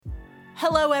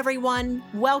Hello, everyone.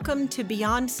 Welcome to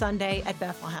Beyond Sunday at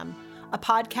Bethlehem, a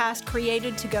podcast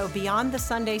created to go beyond the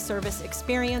Sunday service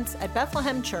experience at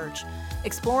Bethlehem Church,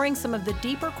 exploring some of the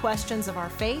deeper questions of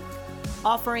our faith,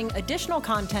 offering additional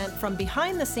content from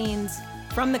behind the scenes,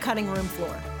 from the cutting room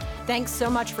floor. Thanks so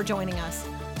much for joining us.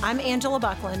 I'm Angela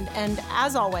Buckland, and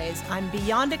as always, I'm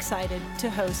beyond excited to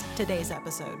host today's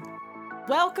episode.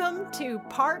 Welcome to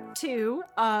part 2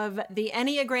 of the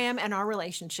Enneagram and our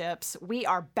relationships. We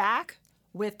are back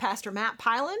with Pastor Matt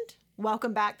Pyland.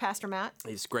 Welcome back, Pastor Matt.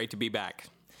 It's great to be back.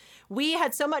 We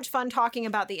had so much fun talking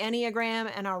about the Enneagram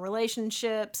and our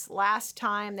relationships last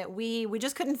time that we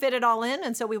just couldn't fit it all in,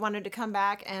 and so we wanted to come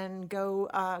back and go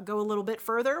a little bit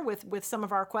further with some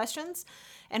of our questions.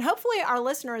 And hopefully our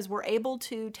listeners were able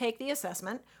to take the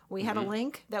assessment. We had a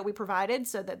link that we provided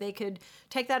so that they could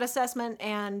take that assessment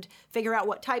and figure out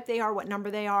what type they are, what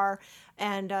number they are,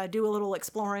 and do a little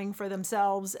exploring for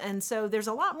themselves. And so there's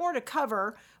a lot more to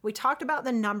cover. We talked about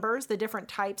the numbers, the different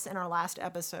types in our last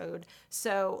episode.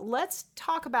 So let's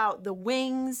talk about the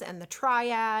wings and the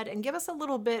triad and give us a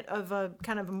little bit of a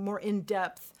kind of a more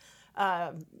in-depth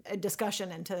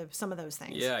discussion into some of those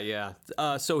things. Yeah.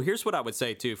 So here's what I would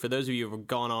say, too. For those of you who have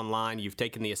gone online, you've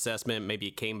taken the assessment, maybe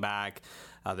it came back.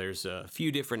 There's a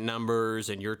few different numbers,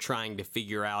 and you're trying to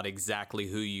figure out exactly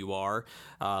who you are.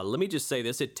 Let me just say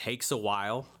this. It takes a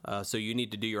while, so you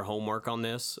need to do your homework on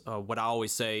this. What I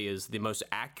always say is the most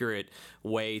accurate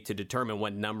way to determine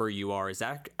what number you are is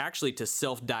actually to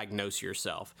self-diagnose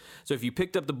yourself. So if you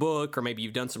picked up the book, or maybe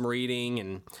you've done some reading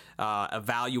and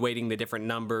evaluating the different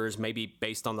numbers, maybe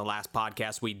based on the last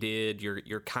podcast we did,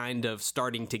 you're kind of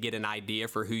starting to get an idea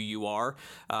for who you are.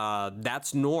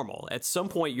 That's normal. At some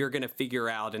point, you're going to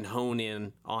figure out and hone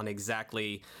in on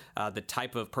exactly the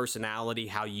type of personality,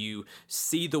 how you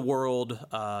see the world,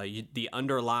 the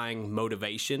underlying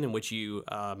motivation in which you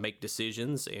make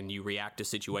decisions and you react to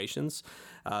situations.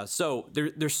 So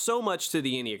there's so much to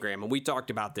the Enneagram, and we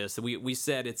talked about this. We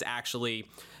said it's actually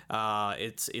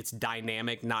it's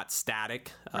dynamic, not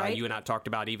static. Right. You and I talked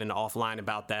about even offline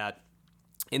about that.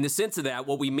 In the sense of that,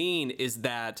 what we mean is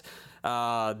that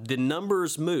the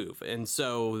numbers move. And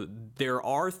so there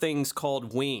are things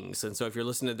called wings. And so if you're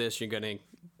listening to this, you're going to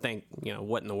think,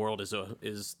 what in the world is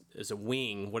a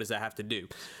wing? What does that have to do?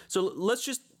 So let's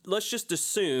just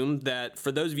assume that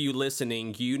for those of you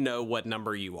listening, you know what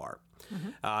number you are.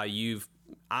 Mm-hmm.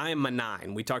 I am a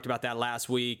 9. We talked about that last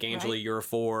week. Angela, right. You're a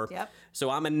 4. Yep. So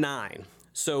I'm a 9.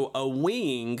 So a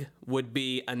wing would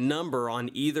be a number on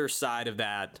either side of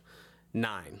that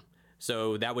 9.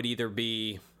 So that would either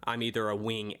be, I'm either a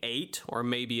wing 8 or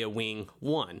maybe a wing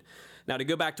 1. Now, to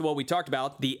go back to what we talked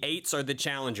about, the 8s are the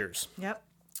challengers. Yep.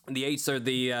 The 8s are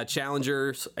the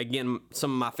challengers. Again,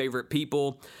 some of my favorite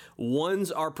people.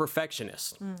 1s are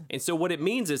perfectionists. And so what it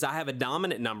means is I have a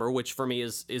dominant number, which for me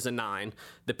is a 9,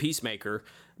 the peacemaker,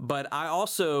 but I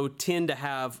also tend to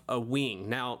have a wing.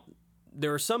 Now,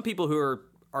 there are some people who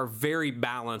are very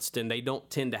balanced and they don't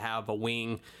tend to have a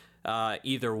wing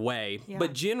either way. Yeah.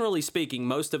 But generally speaking,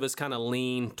 most of us kind of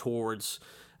lean towards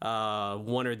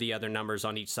one or the other numbers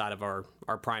on each side of our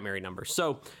primary number.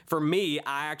 So for me,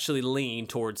 I actually lean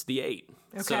towards the 8.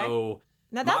 Okay. So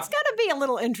now that's got to be a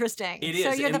little interesting. It is.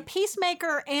 So you're the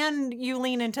peacemaker and you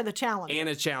lean into the challenger. And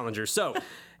a challenger. So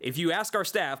if you ask our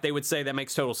staff, they would say that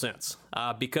makes total sense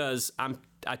because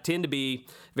I tend to be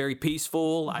very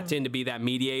peaceful. Mm-hmm. I tend to be that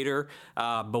mediator.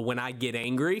 But when I get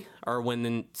angry or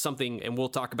when something, and we'll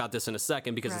talk about this in a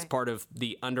second because It's part of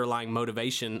the underlying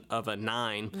motivation of a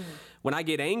 9. When I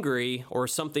get angry or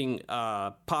something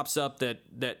pops up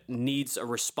that needs a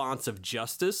response of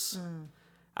justice,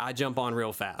 I jump on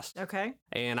real fast. Okay.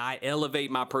 And I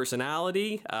elevate my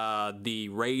personality. The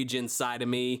rage inside of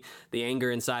me, the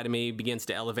anger inside of me begins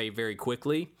to elevate very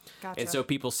quickly. Gotcha. And so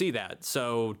people see that.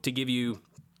 So to give you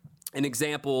an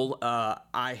example,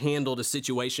 I handled a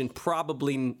situation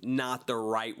probably not the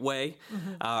right way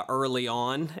early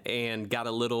on and got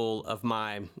a little of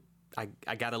my...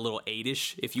 I got a little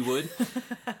 8-ish, if you would.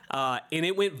 And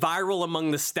it went viral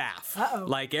among the staff. Uh-oh.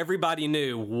 Like everybody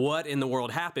knew what in the world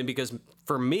happened because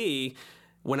for me,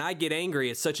 when I get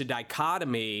angry, it's such a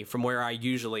dichotomy from where I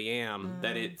usually am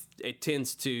that it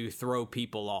tends to throw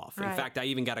people off. Right. In fact, I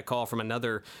even got a call from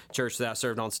another church that I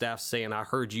served on staff saying, I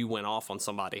heard you went off on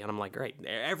somebody. And I'm like, great.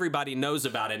 Everybody knows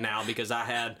about it now because I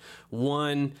had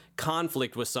one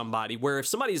conflict with somebody where if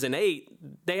somebody's an 8,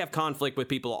 they have conflict with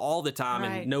people all the time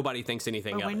and nobody thinks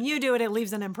anything of it. When you do it, it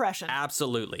leaves an impression.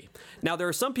 Absolutely. Now, there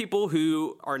are some people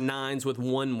who are 9s with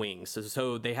 1 wing.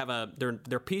 So they have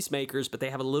they're peacemakers, but they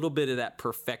have a little bit of that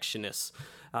perfectionist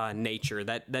nature.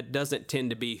 That doesn't tend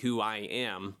to be who I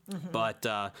am. Mm-hmm.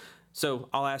 But So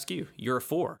I'll ask you, you're a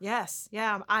 4. Yes.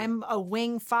 Yeah. I'm a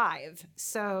wing 5.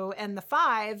 So, and the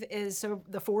 5 is, so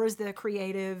the 4 is the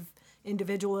creative,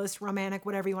 individualist, romantic,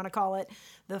 whatever you want to call it.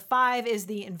 The 5 is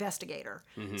the investigator.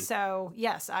 So,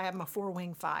 yes, I am a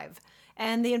 4-wing 5.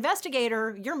 And the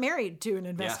investigator, you're married to an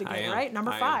investigator, right?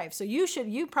 Number 5. So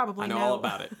you probably know all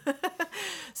about it.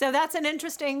 So that's an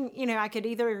interesting, I could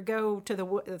either go to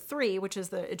the 3, which is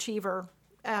the achiever.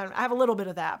 I have a little bit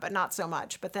of that, but not so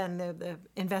much. But then the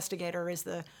investigator is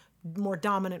the more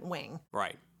dominant wing.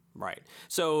 Right.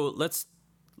 So let's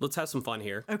have some fun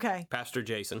here. Okay. Pastor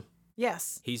Jason.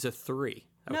 Yes. He's a 3.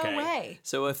 Okay. No way.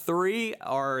 So a 3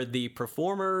 are the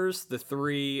performers. The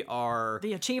 3 are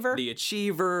the achiever. The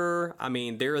achiever. I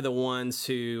mean, they're the ones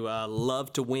who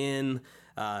love to win.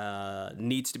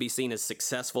 Needs to be seen as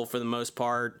successful for the most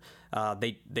part.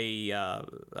 They're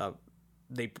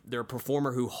a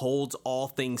performer who holds all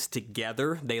things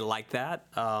together. They like that.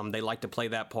 They like to play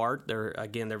that part.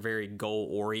 They're very goal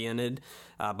oriented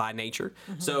by nature.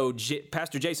 So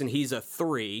Pastor Jason, he's a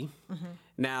 3.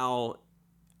 Now,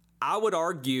 I would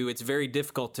argue it's very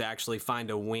difficult to actually find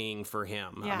a wing for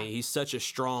him. Yeah. I mean, he's such a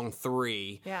strong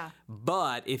 3. Yeah.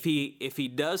 But if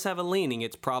he does have a leaning,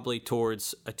 it's probably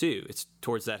towards a 2. It's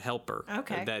towards that helper.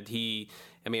 Okay.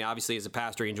 Obviously, as a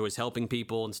pastor, he enjoys helping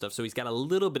people and stuff, so he's got a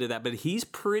little bit of that, but he's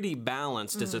pretty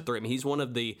balanced as a 3. I mean, he's one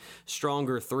of the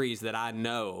stronger 3s that I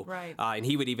know. Right. And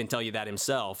he would even tell you that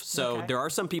himself. So there are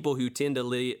some people who tend to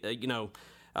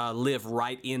live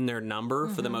right in their number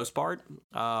for the most part.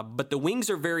 But the wings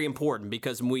are very important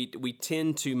because we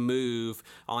tend to move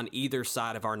on either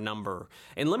side of our number.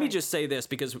 And let me just say this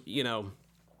because,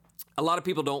 a lot of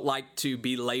people don't like to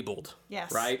be labeled.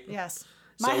 Yes. Right? Yes.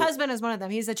 My husband is one of them.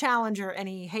 He's a challenger and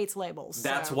he hates labels.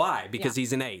 That's why, because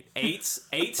he's an 8. Eights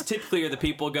typically are the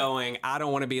people going, I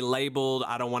don't want to be labeled.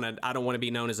 I don't want to be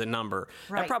known as a number.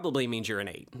 Right. That probably means you're an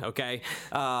 8. Okay.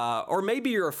 Or maybe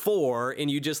you're a 4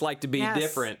 and you just like to be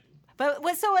different. But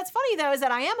what's funny though is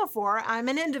that I am a 4. I'm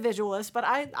an individualist, but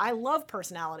I love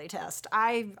personality tests.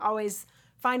 I always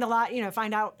find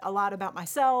out a lot about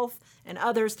myself and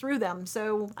others through them.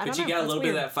 So I don't know. But you got a little bit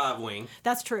of that 5 wing.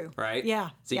 That's true. Right? Yeah.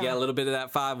 So you got a little bit of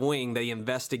that 5 wing, the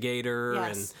investigator.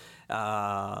 Yes.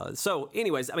 And so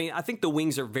anyways, I mean, I think the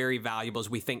wings are very valuable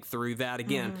as we think through that.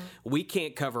 Again, we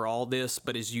can't cover all this,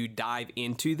 but as you dive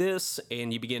into this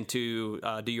and you begin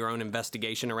to do your own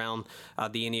investigation around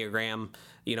the Enneagram,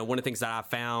 one of the things that I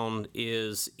found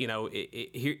is,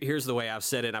 here's the way I've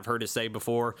said it, and I've heard it say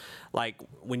before, like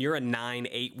when you're a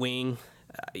 9-8 wing,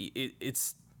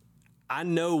 I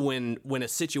know when a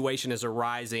situation is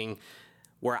arising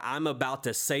where I'm about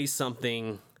to say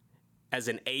something as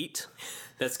an 8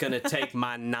 that's going to take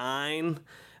my 9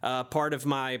 part of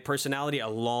my personality a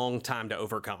long time to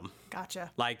overcome.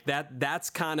 Gotcha. Like that's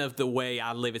kind of the way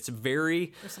I live. There's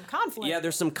some conflict. Yeah,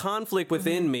 there's some conflict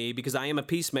within me because I am a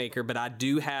peacemaker, but I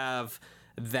do have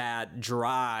that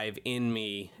drive in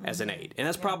me as an 8. And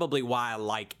that's probably why I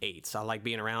like 8s. I like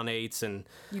being around 8s and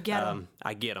you get them.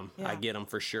 I get them. Yeah. I get them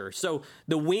for sure. So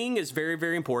the wing is very,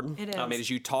 very important. It is. As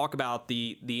you talk about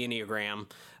the Enneagram,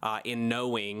 in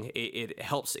knowing, it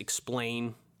helps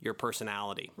explain your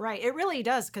personality. Right. It really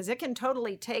does, because it can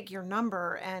totally take your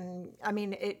number and,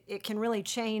 it can really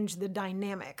change the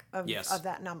dynamic of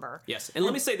that number. Yes. And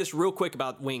let me say this real quick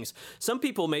about wings. Some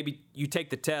people, maybe you take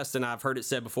the test, and I've heard it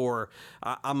said before,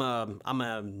 I'm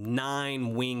a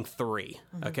 9 wing 3.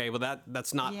 Okay. Well,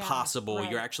 that's not possible.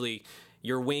 Right.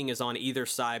 Your wing is on either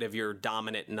side of your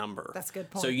dominant number. That's a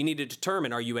good point. So you need to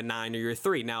determine, are you a 9 or you're a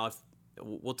 3? Now,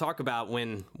 we'll talk about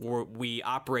when we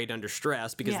operate under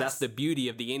stress, because that's the beauty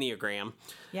of the Enneagram,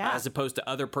 as opposed to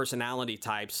other personality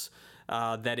types,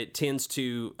 that it tends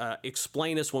to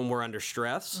explain us when we're under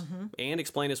stress and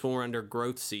explain us when we're under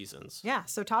growth seasons. Yeah,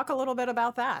 so talk a little bit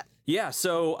about that. Yeah,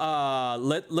 so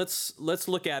let's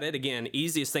look at it. Again,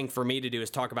 easiest thing for me to do is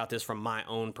talk about this from my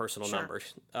own personal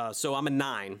numbers. So I'm a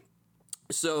 9.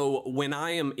 So when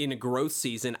I am in a growth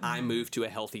season, I move to a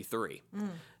healthy 3.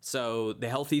 So the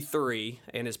healthy 3,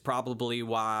 and is probably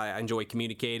why I enjoy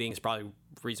communicating. It's probably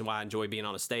the reason why I enjoy being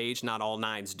on a stage. Not all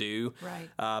 9s do. Right.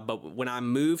 But when I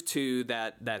move to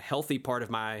that healthy part of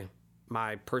my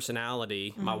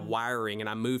personality, my wiring, and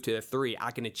I move to the 3,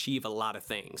 I can achieve a lot of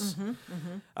things.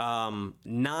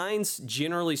 9s,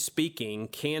 generally speaking,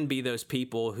 can be those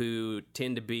people who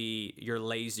tend to be your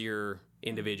lazier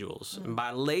individuals. And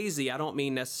by lazy, I don't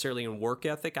mean necessarily in work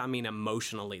ethic. I mean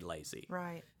emotionally lazy.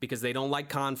 Right. Because they don't like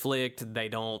conflict. They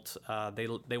don't.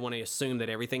 They want to assume that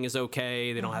everything is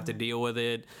okay. They don't have to deal with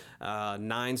it.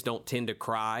 9s don't tend to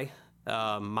cry.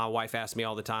 My wife asks me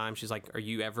all the time. She's like, "Are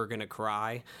you ever gonna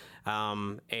cry?"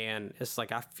 And it's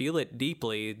like, I feel it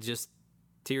deeply. Just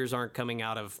tears aren't coming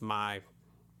out of my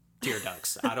tear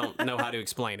ducts. I don't know how to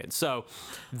explain it. So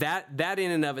that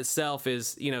in and of itself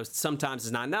is, sometimes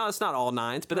it's not. No, it's not all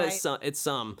nines, but Right. it's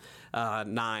some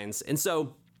nines. And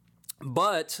so,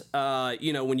 but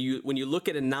when you look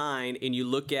at a 9 and you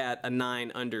look at a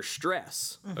 9 under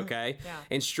stress, okay? Yeah.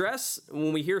 And stress,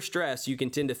 when we hear stress, you can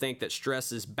tend to think that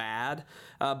stress is bad,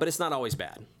 but it's not always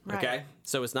bad, okay? Right.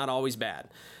 So it's not always bad.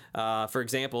 For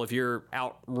example, if you're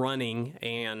out running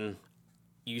and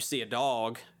you see a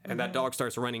dog and that dog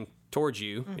starts running towards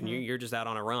you and you're just out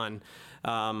on a run,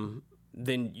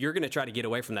 then you're going to try to get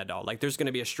away from that dog. Like there's going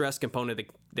to be a stress component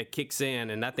that kicks in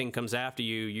and that thing comes after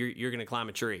you, you're going to climb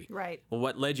a tree. Right. Well,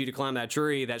 what led you to climb that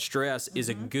tree, that stress is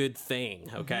a good thing,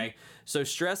 okay? So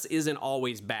stress isn't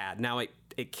always bad. Now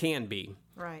it can be.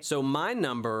 Right. So my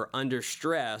number under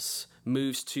stress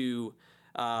moves to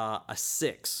a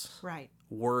 6. Right.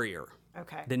 Worrier.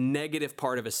 Okay. The negative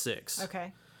part of a 6.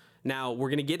 Okay. Now we're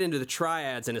going to get into the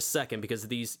triads in a second because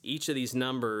each of these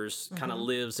numbers kind of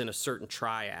lives in a certain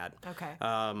triad. Okay.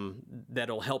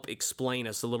 That'll help explain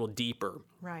us a little deeper.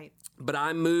 Right. But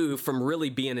I move from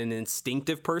really being an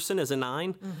instinctive person as a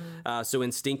 9, so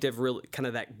instinctive, really kind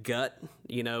of that gut,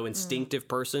 instinctive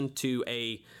person, to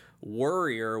a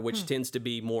worrier, which tends to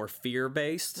be more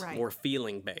fear-based, Right. more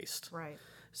feeling-based. Right.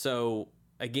 So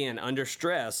again, under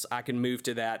stress, I can move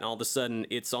to that, and all of a sudden,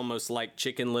 it's almost like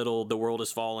Chicken Little, the world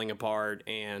is falling apart,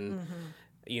 and,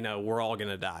 we're all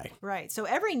going to die. Right. So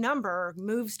every number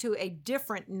moves to a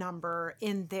different number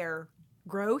in their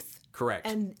growth Correct.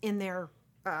 and in their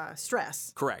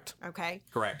stress. Correct. Okay.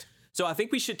 Correct. So I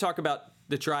think we should talk about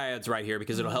the triads right here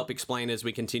because it'll help explain as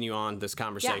we continue on this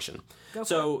conversation. Go for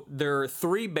So there are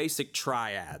 3 basic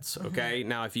triads, okay?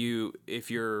 Now if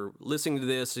you're listening to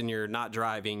this and you're not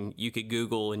driving, you could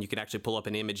Google and you can actually pull up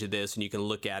an image of this and you can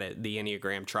look at it, the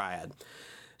Enneagram triad.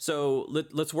 So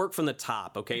let's work from the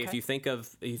top, okay? If you think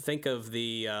of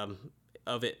the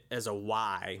of it as a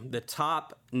Y, the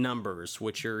top numbers,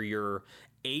 which are your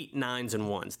 8, 9s, and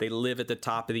 1s, they live at the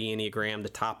top of the Enneagram, the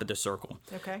top of the circle.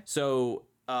 Okay. So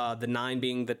the 9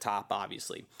 being the top,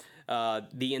 obviously.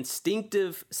 The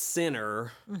instinctive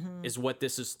center is what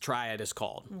triad is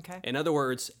called. Okay. In other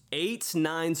words, 8s,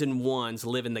 9s, and 1s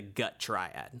live in the gut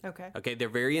triad. Okay. Okay, they're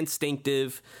very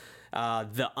instinctive.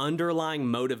 The underlying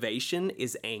motivation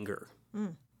is anger.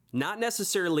 Not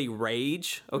necessarily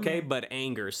rage, okay, but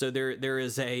anger. So there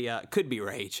is could be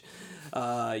rage.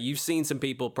 You've seen some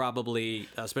people probably,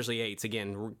 especially 8s,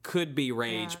 again, could be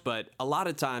rage, Yeah. but a lot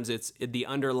of times it's the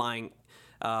underlying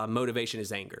motivation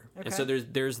is anger. And so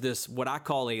there's this, what I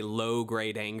call a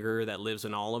low-grade anger that lives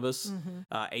in all of us,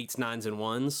 8s, 9s, and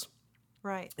 1s.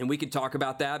 Right. And we could talk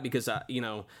about that because,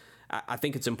 I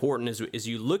think it's important as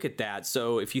you look at that.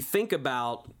 So if you think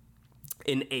about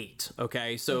an 8,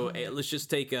 okay? So let's just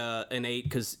take an 8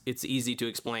 because it's easy to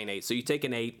explain 8. So you take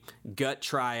an 8, gut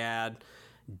triad,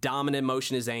 dominant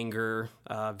emotion is anger,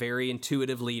 very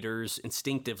intuitive leaders,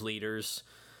 instinctive leaders.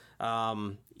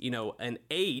 An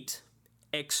 8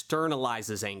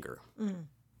 externalizes anger,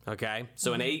 okay?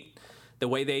 So an 8, the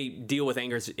way they deal with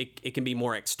anger is it can be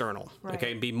more external, Right.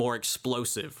 okay? Be more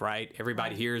explosive, right?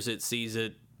 Everybody hears it, sees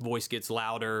it, voice gets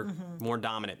louder, more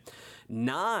dominant.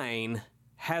 9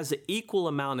 has an equal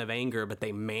amount of anger, but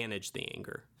they manage the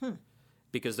anger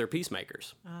because they're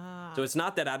peacemakers. So it's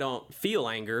not that I don't feel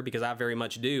anger, because I very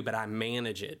much do, but I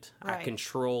manage it. I Right.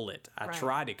 control it. I Right.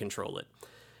 try to control it.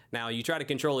 Now, you try to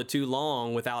control it too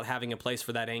long without having a place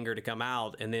for that anger to come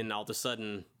out, and then all of a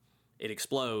sudden it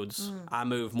explodes. I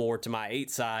move more to my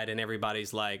 8 side, and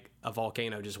everybody's like, a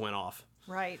volcano just went off.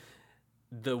 Right.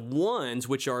 The 1s,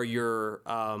 which are your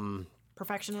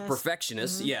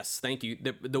Perfectionist. yes, thank you.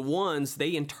 The 1s,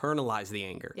 they internalize the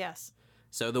anger. Yes.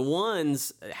 So the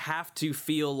 1s have to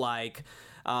feel like,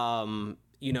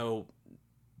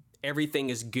 everything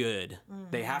is good.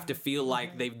 They have to feel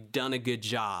like they've done a good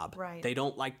job. Right. They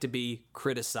don't like to be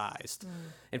criticized.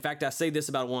 In fact, I say this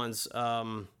about 1s.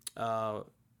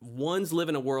 1s live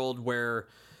in a world where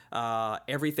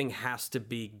everything has to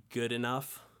be good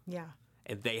enough. Yeah.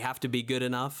 And they have to be good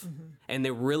enough. And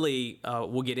they really,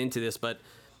 we'll get into this, but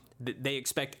they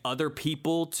expect other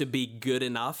people to be good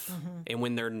enough. And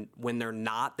when they're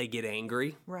not, they get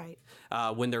angry. Right.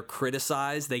 When they're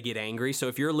criticized, they get angry. So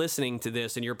if you're listening to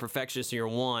this and you're a perfectionist and you're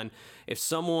 1, if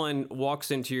someone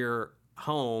walks into your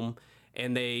home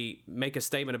and they make a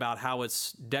statement about how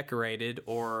it's decorated,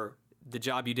 or the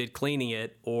job you did cleaning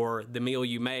it, or the meal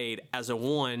you made, as a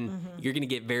 1, you're going to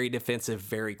get very defensive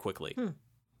very quickly,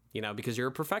 because you're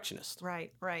a perfectionist.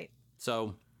 Right. Right.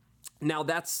 So now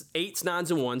that's 8s,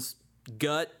 9s, and 1s,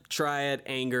 gut, triad,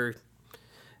 anger.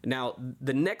 Now,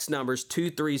 the next numbers,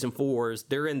 2, 3s, and 4s,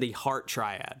 they're in the heart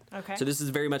triad. Okay. So this is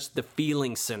very much the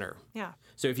feeling center. Yeah.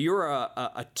 So if you're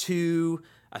a 2,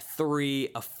 a 3,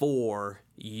 a 4,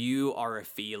 you are a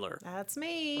feeler. That's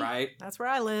me. Right? That's where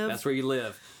I live. That's where you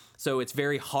live. So it's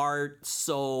very heart,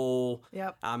 soul.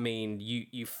 Yep. I mean,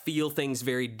 you feel things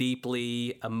very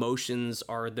deeply. Emotions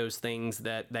are those things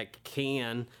that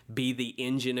can be the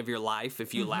engine of your life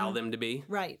if you allow them to be.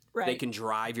 Right. They can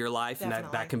drive your life, Definitely.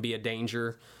 and that can be a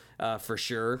danger for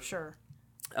sure. Sure.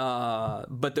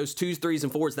 But those 2s, 3s,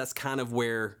 and 4s, that's kind of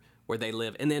where they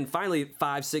live. And then finally,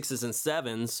 5, 6s, and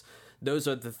 7s, those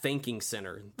are the thinking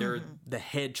center. They're the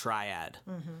head triad.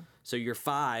 So your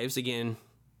 5s, again,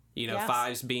 Yes.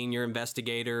 5s being your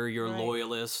investigator, your Right.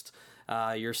 loyalist.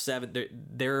 Your 7,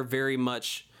 they're very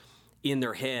much in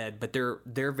their head, but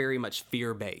they're very much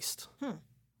fear-based.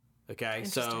 Okay,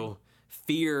 so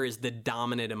fear is the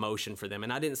dominant emotion for them.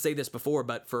 And I didn't say this before,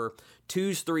 but for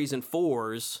 2s, 3s, and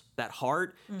 4s, that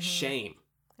heart, shame.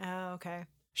 Oh, okay.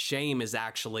 Shame is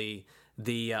actually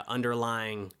the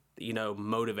underlying,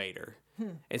 motivator.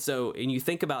 And you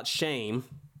think about shame,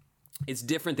 it's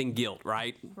different than guilt,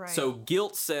 right? Right. So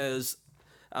guilt says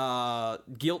I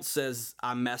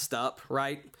messed up,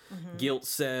 right? Guilt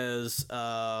says,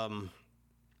 I'm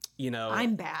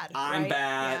bad. I'm right?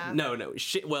 bad. Yeah. No.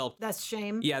 Well, That's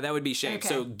shame. yeah, that would be shame. Okay.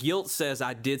 So guilt says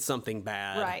I did something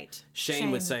bad. Right. Shame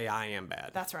would say I am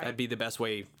bad. That's right. That'd be the best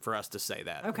way for us to say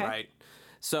that. Okay. Right.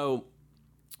 So,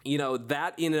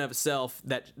 that in and of itself,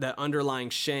 that underlying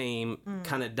shame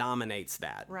kind of dominates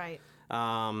that. Right.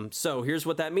 So here's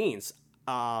what that means.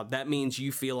 That means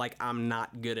you feel like I'm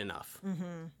not good enough.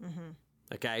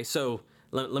 Okay. So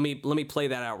let me play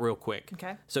that out real quick.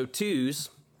 Okay. So 2s,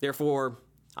 therefore,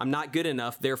 I'm not good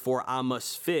enough. Therefore, I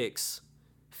must fix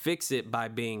it by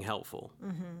being helpful.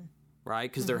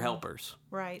 Right? Because they're helpers.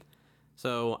 Right.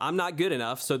 So I'm not good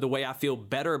enough. So the way I feel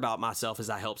better about myself is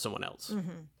I help someone else.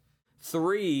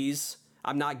 3s,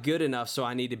 I'm not good enough. So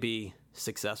I need to be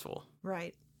successful.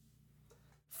 Right.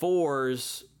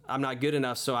 4s, I'm not good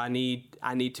enough, so I need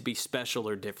to be special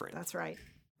or different. That's right.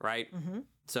 Right?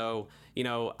 So,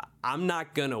 I'm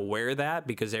not going to wear that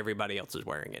because everybody else is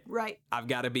wearing it. Right. I've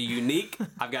got to be unique.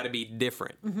 I've got to be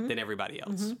different than everybody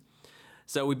else.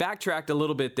 So we backtracked a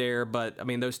little bit there, but I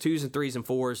mean, those 2s and 3s and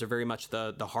 4s are very much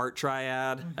the heart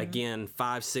triad. Again,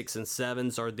 5, 6, and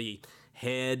 7s are the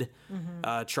head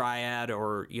triad,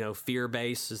 or fear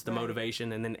base is the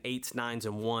motivation, and then 8s, 9s,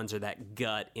 and 1s are that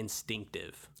gut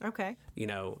instinctive Okay.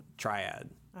 triad.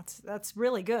 That's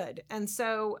really good. And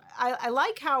so I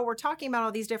like how we're talking about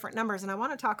all these different numbers, and I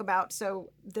want to talk about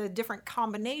the different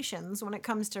combinations when it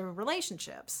comes to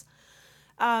relationships.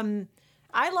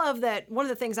 I love that one of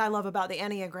the things I love about the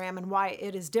Enneagram and why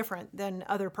it is different than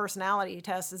other personality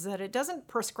tests is that it doesn't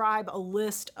prescribe a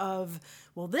list of,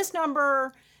 well, this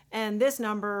number and this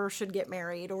number should get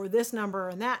married, or this number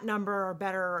and that number are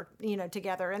better,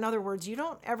 together. In other words, you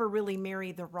don't ever really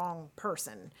marry the wrong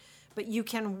person, but you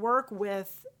can work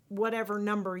with whatever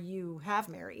number you have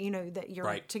married, that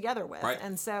you're together with. Right.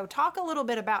 And so talk a little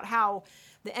bit about how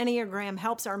the Enneagram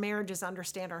helps our marriages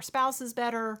understand our spouses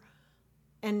better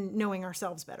and knowing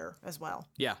ourselves better as well.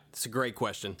 Yeah, it's a great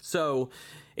question. So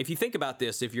if you think about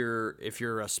this, if you're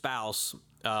a spouse,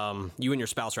 you and your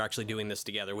spouse are actually doing this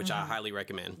together, which I highly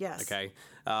recommend. Yes. Okay.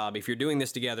 If you're doing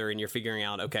this together and you're figuring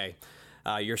out, okay,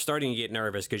 you're starting to get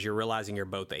nervous because you're realizing you're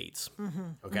both 8s.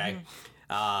 Okay.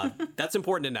 That's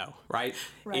important to know, right?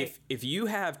 Right. If you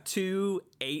have 2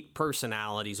 8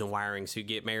 personalities and wirings who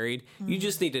get married, you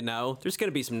just need to know there's going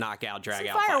to be some knockout, drag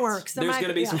out fireworks. fights. There's going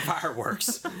to be some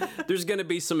fireworks. There's going to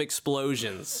be some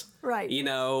explosions. Right.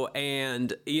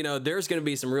 And there's going to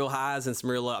be some real highs and some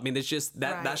real low. I mean, it's just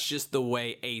that that's just the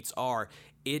way 8s are.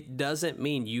 It doesn't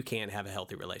mean you can't have a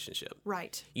healthy relationship.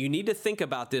 Right. You need to think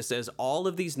about this as all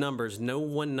of these numbers, no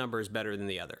one number is better than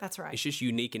the other. That's right. It's just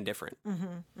unique and different.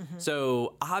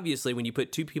 So obviously, when you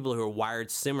put 2 people who are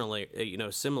wired similar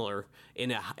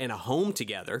in a home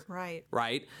together, Right.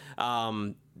 right?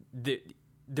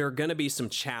 There are going to be some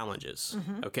challenges,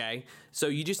 okay? So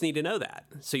you just need to know that.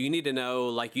 So you need to know,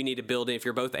 like, you need to build in. If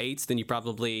you're both 8s, then you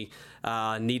probably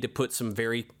need to put some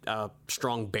very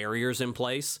strong barriers in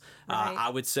place. Right. I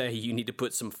would say you need to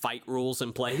put some fight rules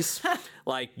in place.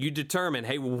 Like, you determine,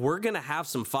 hey, we're going to have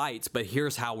some fights, but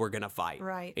here's how we're going to fight.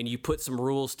 Right. And you put some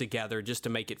rules together just to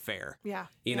make it fair. Yeah.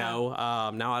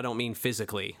 Now I don't mean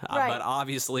physically, Right. but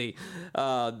obviously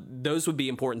those would be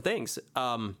important things.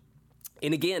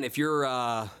 And again, if you're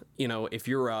a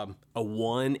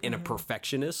 1 and a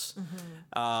perfectionist,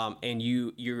 and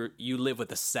you live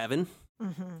with a 7,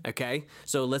 Okay.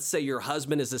 So let's say your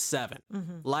husband is a 7,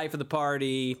 life of the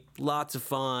party, lots of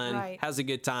fun, Right. has a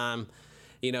good time,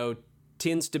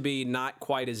 tends to be not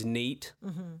quite as neat,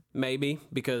 maybe,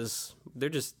 because they're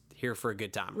just here for a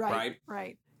good time, right?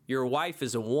 Right. Your wife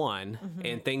is a 1,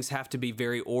 and things have to be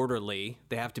very orderly.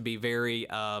 They have to be very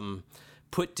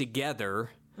put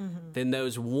together. Then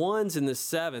those 1s and the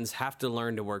 7s have to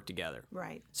learn to work together.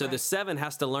 Right. So the 7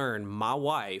 has to learn, my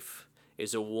wife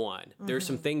is a 1. There's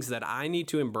some things that I need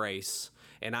to embrace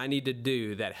and I need to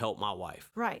do that help my wife.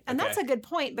 Right. And that's a good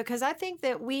point, because I think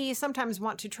that we sometimes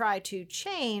want to try to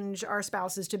change our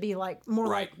spouses to be like more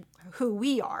like who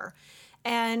we are.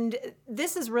 And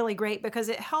this is really great because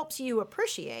it helps you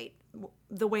appreciate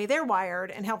the way they're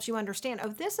wired and helps you understand, oh,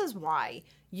 this is why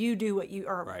you do what you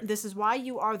are. This is why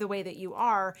you are the way that you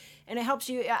are. And it helps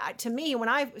you, to me, when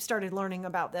I started learning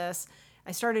about this,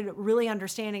 I started really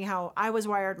understanding how I was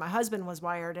wired, my husband was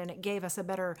wired, and it gave us a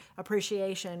better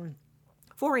appreciation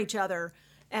for each other.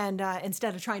 And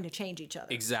instead of trying to change each other.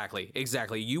 Exactly.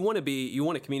 You want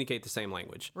to communicate the same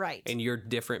language. Right. And you're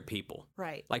different people.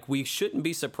 Right. Like, we shouldn't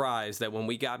be surprised that when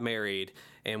we got married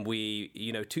and we,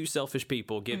 two selfish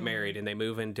people get married and they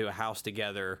move into a house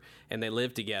together and they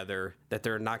live together, that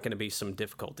there are not going to be some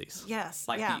difficulties. Yes.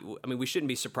 We shouldn't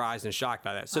be surprised and shocked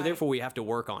by that. So therefore we have to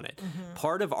work on it.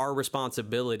 Part of our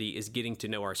responsibility is getting to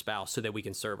know our spouse so that we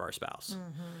can serve our spouse.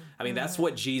 That's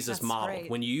what Jesus modeled. Great.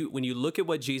 When you look at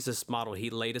what Jesus modeled, he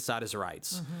laid aside his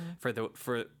rights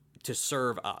to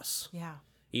serve us. Yeah.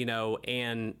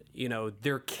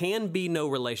 There can be no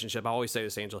relationship. I always say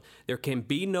this, Angela. There can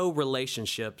be no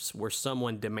relationships where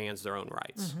someone demands their own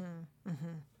rights.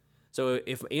 So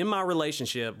if in my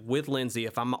relationship with Lindsay,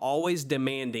 if I'm always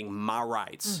demanding my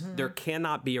rights, there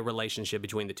cannot be a relationship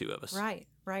between the two of us. Right.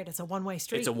 It's a one-way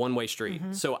street. It's a one-way street.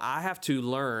 So I have to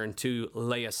learn to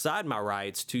lay aside my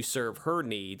rights to serve her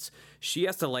needs. She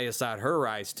has to lay aside her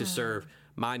rights to serve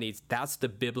my needs. That's the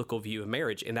biblical view of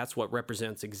marriage, and that's what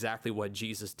represents exactly what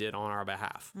Jesus did on our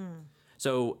behalf.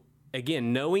 So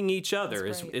again, knowing each other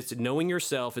it's knowing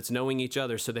yourself, it's knowing each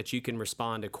other so that you can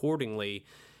respond accordingly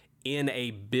in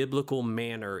a biblical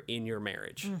manner in your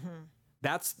marriage.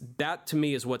 That to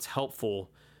me is what's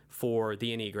helpful for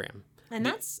the Enneagram. And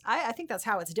I think that's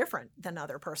how it's different than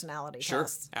other personality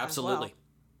tests. Absolutely. As well.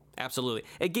 Absolutely.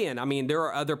 Again, there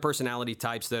are other personality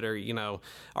types that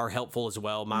are helpful as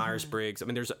well. Myers-Briggs.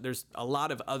 There's a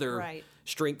lot of other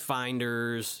strength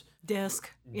finders,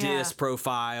 DISC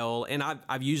profile, and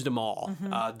I've used them all.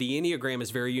 The Enneagram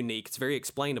is very unique. It's very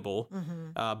explainable,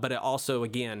 but it also,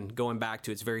 again, going back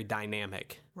to, it's very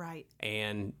dynamic. Right.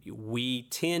 And we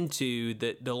tend to,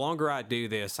 the longer I do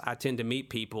this, I tend to meet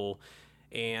people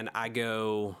and I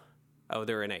go, oh,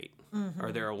 they're an 8.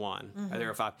 Or they're a 1, or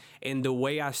they're a 5. And the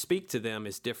way I speak to them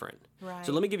is different. Right.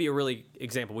 So let me give you a really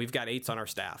example. We've got 8s on our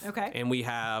staff. Okay. And we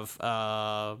have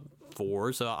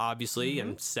 4s, obviously,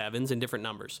 and 7s and different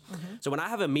numbers. So when I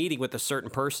have a meeting with a certain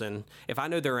person, if I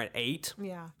know they're an 8,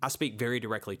 I speak very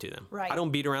directly to them. Right. I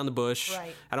don't beat around the bush.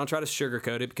 Right. I don't try to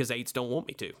sugarcoat it because 8s don't want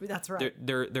me to. That's right.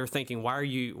 They're thinking, why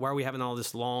are we having all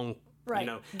this long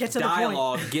Get to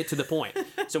dialogue, the point. get to the point.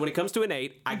 So when it comes to an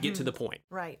 8, I get to the point.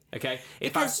 Right. Okay?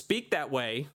 If I speak that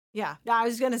way... Yeah, I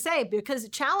was going to say, because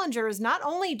challengers, not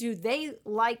only do they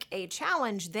like a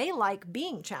challenge, they like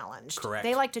being challenged. Correct.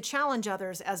 They like to challenge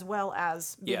others as well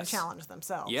as being challenged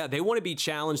themselves. Yeah, they want to be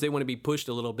challenged. They want to be pushed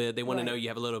a little bit. They want to know you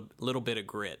have a little bit of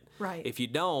grit. Right. If you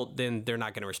don't, then they're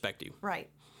not going to respect you. Right.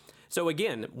 So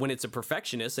again, when it's a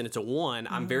perfectionist and it's a 1,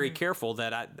 I'm very careful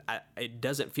that it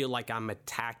doesn't feel like I'm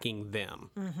attacking them.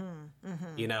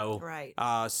 Right.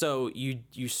 So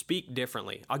you speak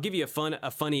differently. I'll give you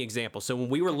a funny example. So when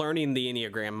we were learning the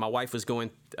Enneagram, my wife was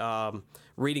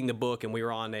reading the book, and we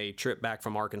were on a trip back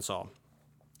from Arkansas,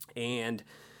 and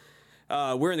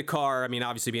we're in the car.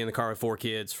 Obviously being in the car with 4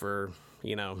 kids for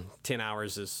 10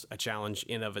 hours is a challenge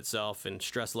in of itself, and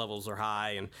stress levels are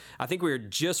high. And I think we were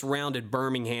just rounded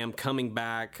Birmingham, coming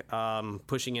back,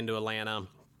 pushing into Atlanta.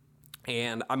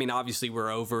 And obviously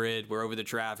we're over it. We're over the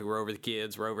traffic. We're over the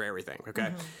kids. We're over everything.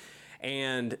 Okay.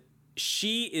 And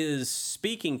she is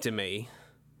speaking to me,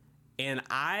 and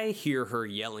I hear her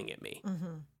yelling at me.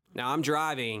 Now I'm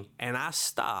driving, and I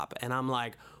stop, and I'm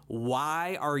like,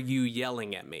 why are you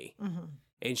yelling at me?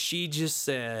 And she just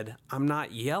said, I'm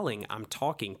not yelling, I'm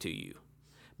talking to you.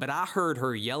 But I heard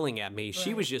her yelling at me.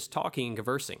 She was just talking and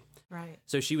conversing. Right.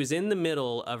 So she was in the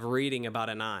middle of reading about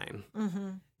a 9.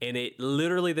 And it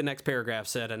literally, the next paragraph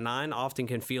said, a 9 often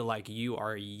can feel like you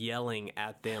are yelling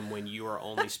at them when you are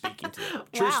only speaking to them.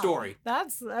 True story. That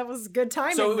was good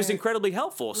timing. So it was incredibly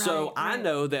helpful. Right, so I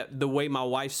know that the way my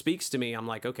wife speaks to me, I'm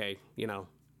like, okay,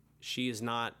 she is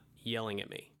not yelling at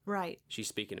me. Right. She's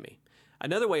speaking to me.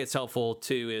 Another way it's helpful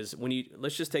too is when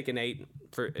let's just take an 8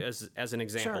 as an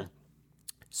example. Sure.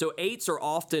 So 8s are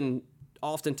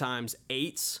oftentimes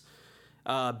 8s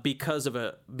because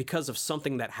of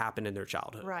something that happened in their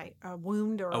childhood. Right. A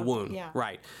wound or A wound. Yeah.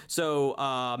 Right.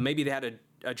 So maybe they had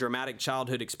a dramatic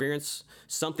childhood experience.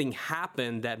 Something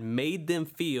happened that made them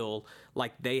feel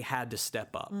like they had to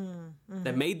step up.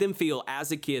 That made them feel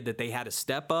as a kid that they had to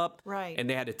step up. Right. And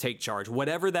they had to take charge.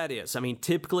 Whatever that is. I mean,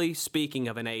 typically speaking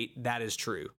of an 8, that is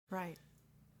true. Right.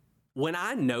 When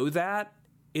I know that,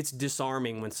 it's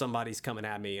disarming when somebody's coming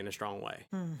at me in a strong way.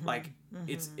 Like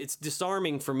it's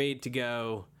disarming for me to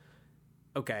go,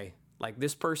 okay, like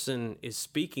this person is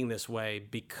speaking this way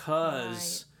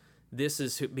because this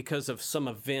is because of some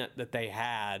event that they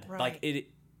had. Right. Like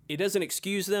it doesn't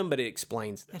excuse them, but it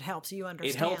explains them. It helps you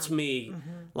understand. It helps me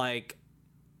like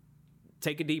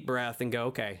take a deep breath and go,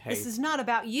 okay, hey, This is not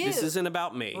about you. this isn't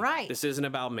about me. Right. This isn't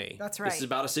about me. That's This is right.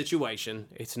 about a situation.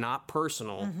 It's not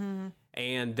personal.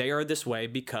 And they are this way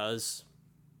because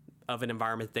of an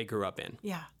environment they grew up in.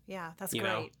 Yeah. Yeah. That's You great.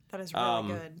 know? That is really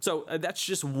good. So that's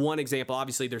just one example.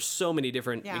 Obviously, there's so many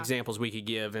different Yeah. examples we could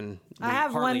give, and we I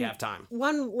have hardly have time.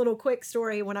 one little quick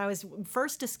story. When I was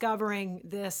first discovering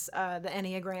this, the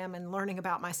Enneagram, and learning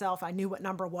about myself, I knew what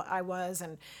number I was.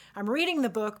 And I'm reading the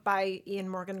book by Ian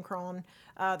Morgan Cron,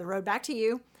 The Road Back to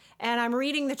You, and I'm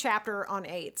reading the chapter on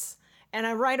 8s.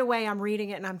 And right away, I'm reading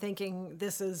it, and I'm thinking,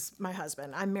 this is my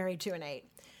husband. I'm married to an 8.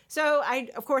 So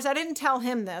of course, I didn't tell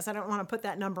him this. I don't want to put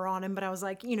that number on him, but I was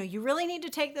like, you really need to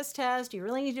take this test. You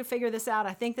really need to figure this out.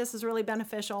 I think this is really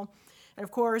beneficial. And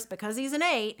of course, because he's an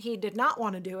 8, he did not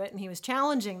want to do it, and he was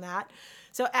challenging that.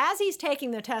 So as he's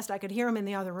taking the test, I could hear him in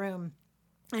the other room,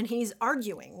 and he's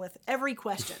arguing with every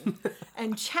question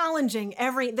and challenging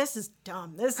this is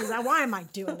dumb. Why am I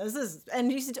doing this? And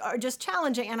he's just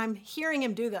challenging, and I'm hearing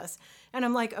him do this. And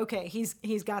I'm like, okay,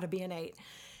 he's got to be an 8.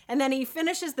 And then he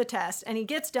finishes the test and he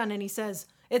gets done and he says,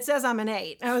 it says I'm an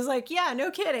 8. And I was like, yeah, no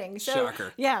kidding. So,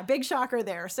 Shocker. Yeah, big shocker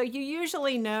there. So you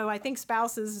usually know, I think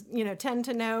spouses, tend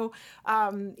to know,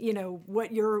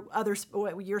 what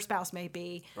your spouse may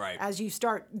be. Right. As you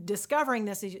start discovering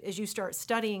this, as you start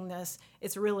studying this,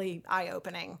 it's really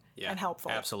eye-opening and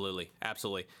helpful. Absolutely.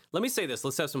 Absolutely. Let me say this.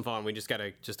 Let's have some fun. We just got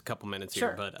a couple minutes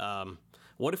Sure. here. But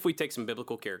what if we take some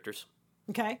biblical characters?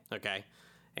 Okay. Okay.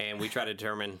 And we try to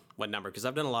determine what number, because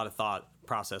I've done a lot of thought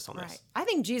process on this. Right. I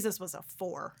think Jesus was a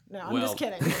 4. No, I'm Well- just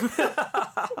kidding.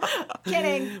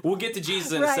 Kidding. We'll get to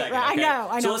Jesus in a Right, second. right. I Okay?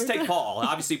 know. So let's take Paul.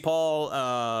 Obviously,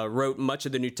 Paul wrote much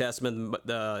of the New Testament.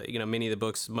 Many of the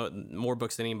books, more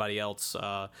books than anybody else.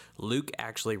 Luke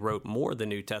actually wrote more of the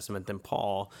New Testament than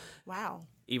Paul, Wow.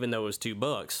 even though it was 2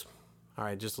 books. All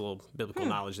right, just a little biblical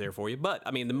knowledge there for you. But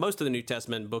I mean, most of the New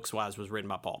Testament, books-wise, was written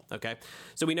by Paul. Okay,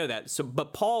 so we know that.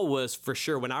 But Paul was for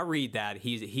sure. When I read that,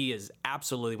 he is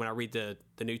absolutely. When I read the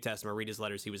New Testament, read his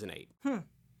letters, he was an 8.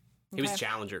 He was a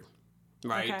challenger,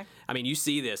 right? Okay. I mean, you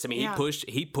see this. I mean, Yeah.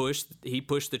 he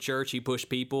pushed the church. He pushed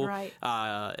people. Right.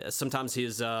 Sometimes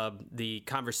his the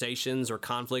conversations or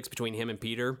conflicts between him and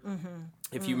Peter.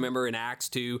 If you remember in Acts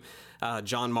 2,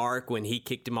 John Mark, when he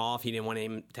kicked him off, he didn't want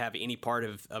him to have any part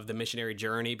of the missionary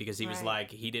journey because he was Right.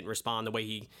 like, he didn't respond the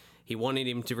way he wanted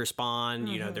him to respond.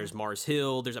 There's Mars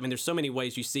Hill. There's so many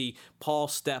ways you see Paul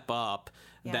step up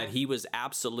that he was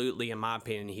absolutely, in my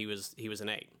opinion, he was an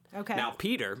 8. Okay. Now,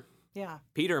 Peter, Yeah.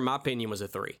 in my opinion, was a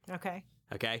 3. Okay.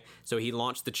 Okay, so he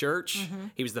launched the church.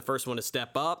 He was the first one to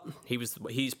step up.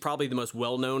 He's probably the most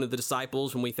well-known of the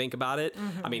disciples when we think about it.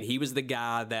 I mean, he was the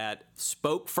guy that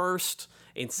spoke first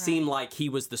and seemed like he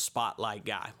was the spotlight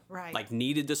guy. Right. Like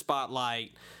needed the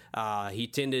spotlight. He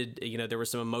tended, there were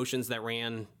some emotions that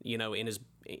ran, in his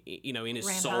Ran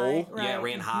soul. high, Yeah, right.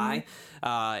 ran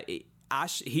high.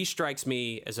 He strikes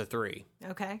me as a 3.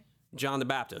 Okay. John the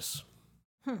Baptist.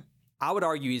 I would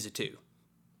argue he's a 2.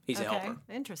 He's a Okay. helper.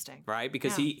 Interesting. Right,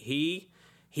 because Yeah.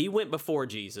 he went before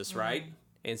Jesus, right?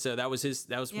 And so that was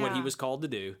what he Yeah. was called to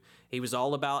do. He was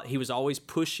always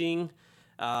pushing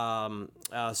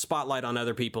spotlight on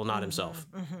other people, not himself.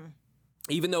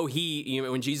 Even though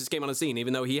when Jesus came on the scene,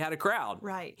 even though he had a crowd,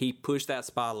 Right. he pushed that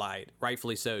spotlight,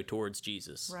 rightfully so, towards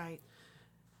Jesus. Right.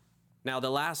 Now the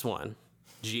last one,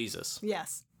 Jesus.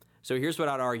 Yes. So here's what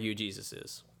I'd argue Jesus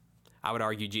is. I would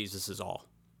argue Jesus is all.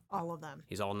 All of them.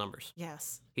 He's all numbers.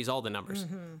 Yes. He's all the numbers,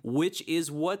 which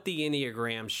is what the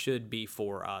Enneagram should be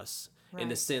for us. in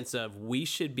the Right. sense of we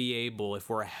should be able, if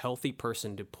we're a healthy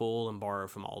person, to pull and borrow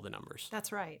from all the numbers.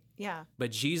 That's right. Yeah.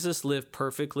 But Jesus lived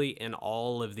perfectly in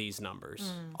all of these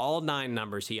numbers. All 9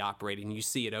 numbers he operated, and you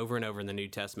see it over and over in the New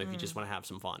Testament if you just want to have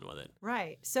some fun with it.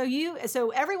 Right. So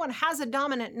everyone has a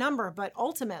dominant number, but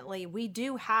ultimately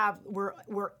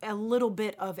we're a little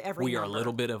bit of every We are a number.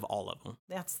 little bit of all of them.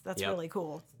 That's Yep. really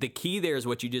cool. The key there is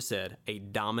what you just said, a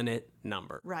dominant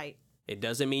number. Right. It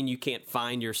doesn't mean you can't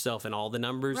find yourself in all the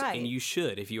numbers, Right. and you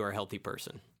should if you are a healthy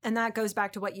person. And that goes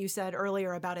back to what you said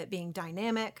earlier about it being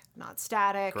dynamic, not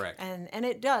static. Correct. And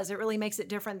it does. It really makes it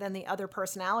different than the other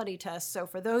personality tests. So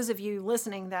for those of you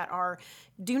listening that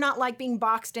do not like being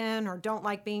boxed in or don't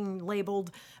like being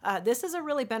labeled, this is a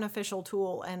really beneficial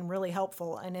tool and really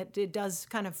helpful. And it does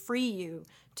kind of free you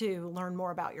to learn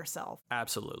more about yourself.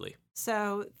 Absolutely.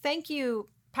 So thank you,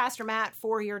 Pastor Matt,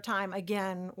 for your time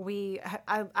again. We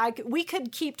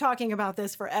could keep talking about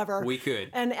this forever. We could.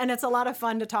 And it's a lot of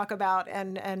fun to talk about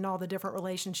and all the different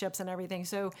relationships and everything.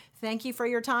 So thank you for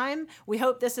your time. We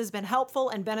hope this has been helpful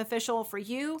and beneficial for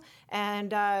you. And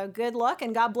good luck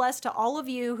and God bless to all of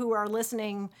you who are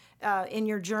listening in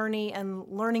your journey and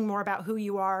learning more about who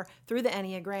you are through the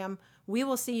Enneagram. We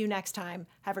will see you next time.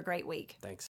 Have a great week. Thanks.